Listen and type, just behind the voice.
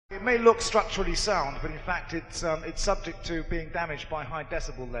it may look structurally sound, but in fact it's subject to being damaged by high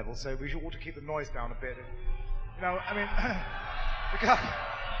decibel levels, so we ought to keep the noise down a bit. You know, I mean, we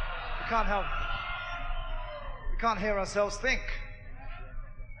can't hear ourselves think.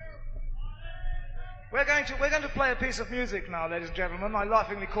 We're going to play a piece of music now, ladies and gentlemen. I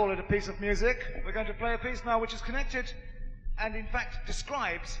laughingly call it a piece of music. We're going to play a piece now which is connected and in fact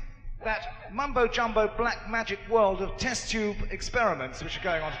describes that mumbo-jumbo black magic world of test tube experiments which are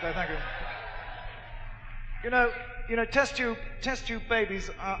going on today. Thank you. You know, test tube babies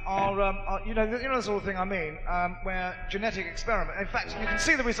are you know the sort of thing I mean, where genetic experiment. In fact, you can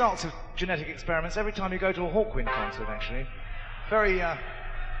see the results of genetic experiments every time you go to a Hawkwind concert. Actually, very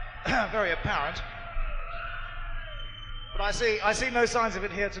very apparent. But I see no signs of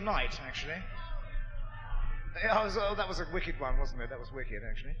it here tonight. Actually, that was a wicked one, wasn't it? That was wicked,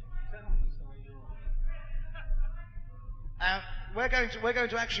 actually. We're going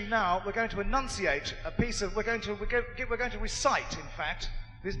to actually now, we're going to enunciate a piece of, we're going to recite, in fact,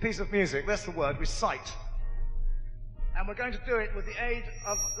 this piece of music. That's the word, recite. And we're going to do it with the aid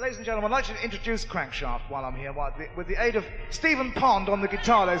of, ladies and gentlemen, I'd like to introduce Crankshaft while I'm here, with the aid of Stephen Pond on the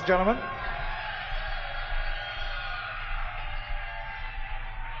guitar, ladies and gentlemen.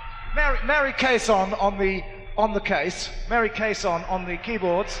 Mary Cason on the case, Mary Cason on the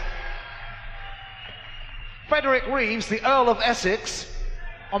keyboards. Frederick Reeves, the Earl of Essex,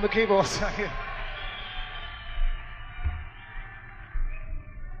 on the keyboards.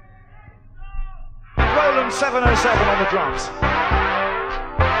 Roland 707 on the drums.